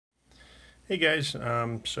Hey guys,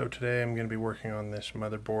 so today I'm going to be working on this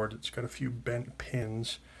motherboard. It's got a few bent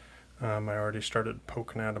pins. I already started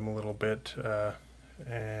poking at them a little bit,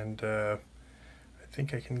 and I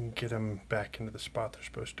think I can get them back into the spot they're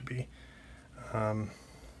supposed to be.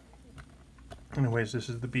 Anyways, this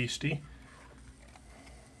is the beastie.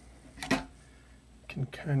 You can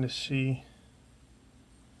kind of see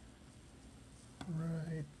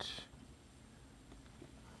right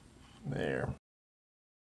there.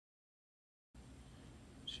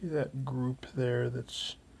 See that group there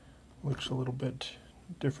that's looks a little bit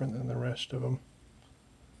different than the rest of them.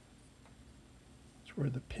 That's where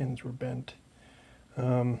the pins were bent.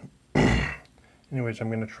 Anyways, I'm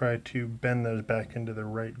going to try to bend those back into the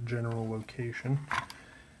right general location.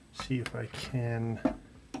 See if I can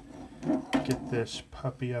get this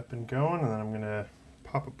puppy up and going, and then I'm going to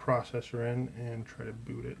pop a processor in and try to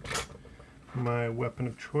boot it. My weapon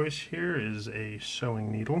of choice here is a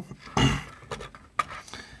sewing needle.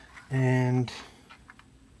 And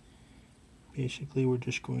basically we're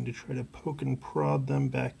just going to try to poke and prod them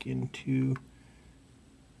back into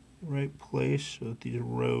the right place so that these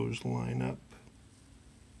rows line up.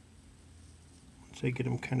 Once I get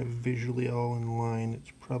them kind of visually all in line,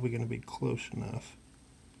 it's probably going to be close enough.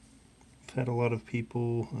 I've had a lot of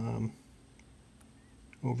people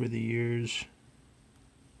over the years,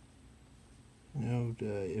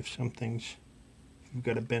 if you've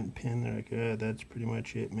got a bent pin, they're like, that's pretty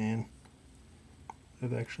much it, man.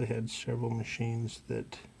 I've actually had several machines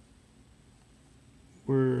that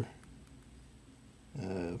were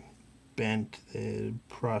bent. The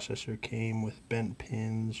processor came with bent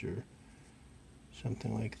pins or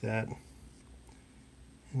something like that,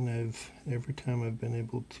 and every time I've been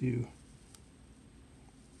able to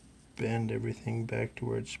bend everything back to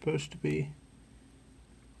where it's supposed to be,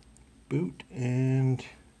 boot, and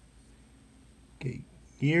get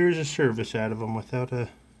years of service out of them without an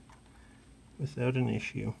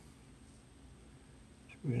issue.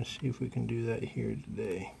 So we're going to see if we can do that here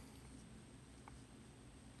today.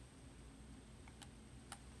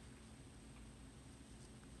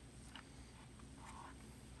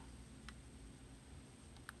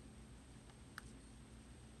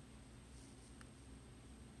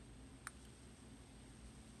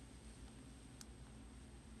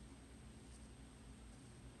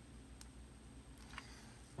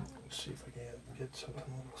 Let's see if I can get something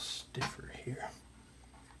a little stiffer here.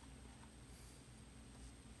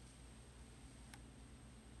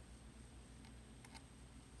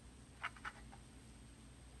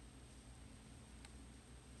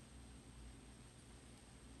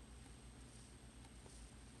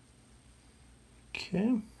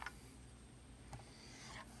 Okay.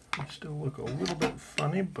 They still look a little bit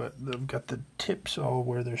funny, but they've got the tips all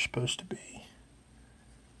where they're supposed to be.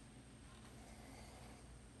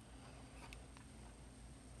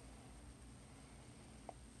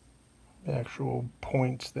 The actual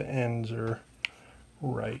points, the ends are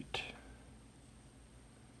right.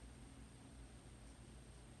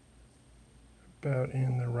 About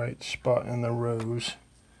in the right spot in the rows.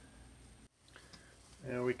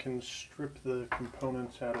 Now we can strip the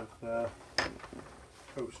components out of the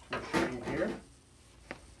toast machine here.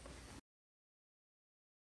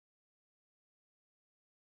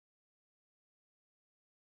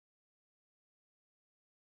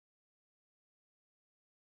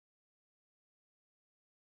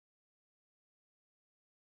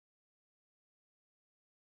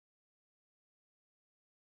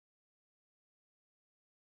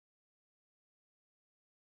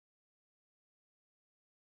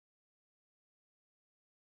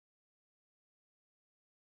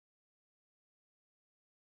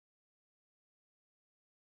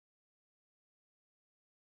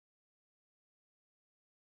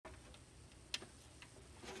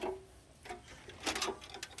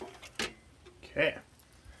 Okay.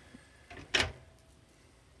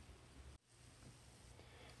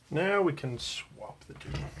 Now we can swap the two.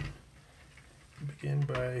 Begin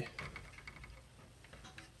by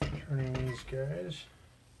turning these guys.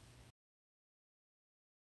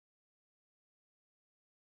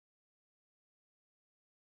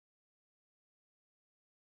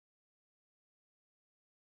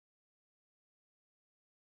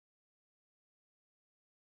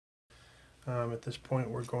 At this point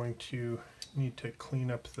we're going to need to clean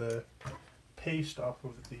up the paste off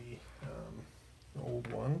of the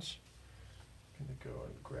old ones. I'm going to go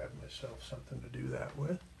and grab myself something to do that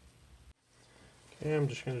with. Okay, I'm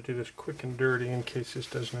just going to do this quick and dirty in case this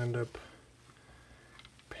doesn't end up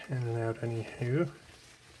panning out anywho.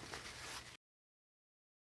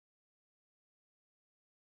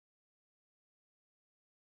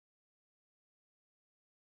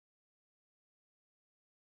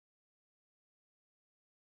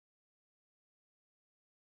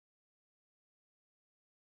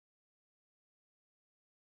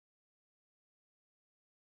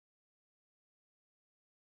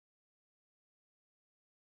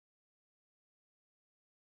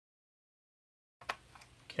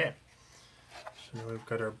 So now we've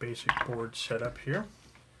got our basic board set up here.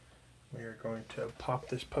 We are going to pop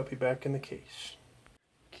this puppy back in the case.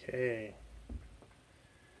 Okay.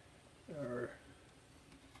 Our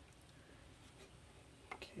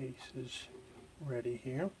case is ready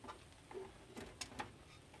here.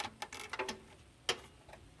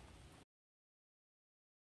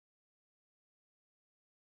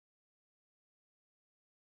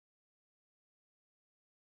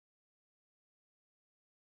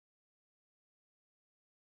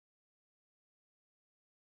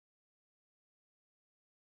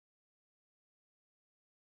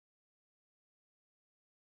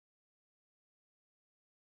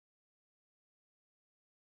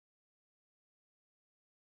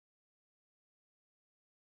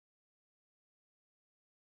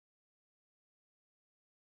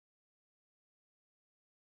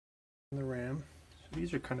 The RAM. So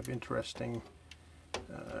these are kind of interesting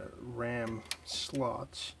RAM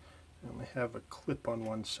slots. And they have a clip on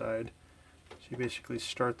one side. So you basically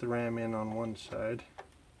start the RAM in on one side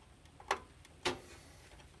and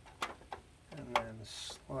then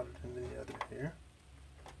slot it into the other here.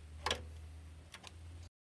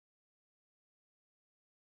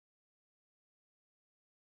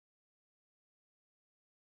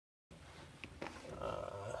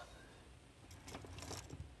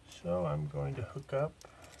 So I'm going to hook up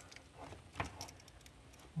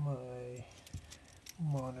my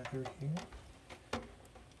monitor here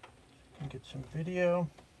and get some video.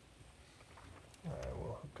 I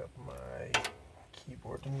will hook up my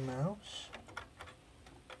keyboard and mouse.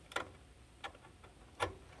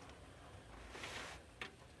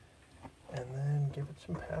 And then give it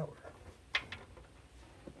some power.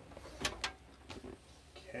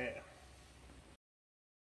 Okay.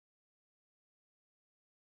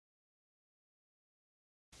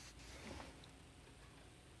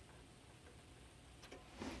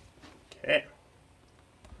 Okay,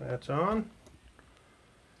 that's on.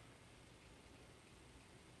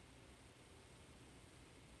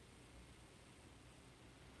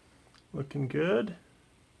 Looking good.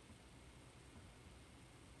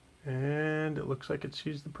 And it looks like it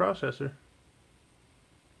sees the processor.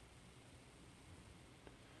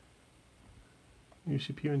 New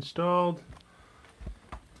CPU installed.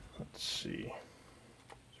 Let's see.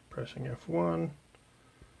 Just pressing F1.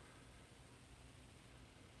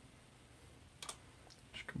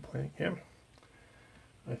 Just complaining. Yeah.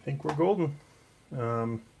 I think we're golden.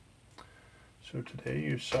 So today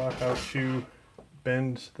you saw how to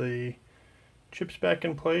bend the chips back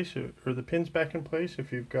in place, or the pins back in place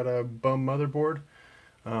if you've got a bum motherboard.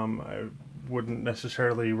 I wouldn't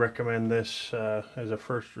necessarily recommend this as a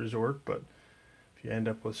first resort, but if you end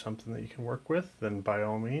up with something that you can work with, then by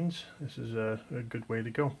all means, this is a good way to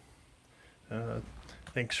go.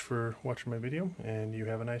 Thanks for watching my video, and you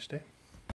have a nice day.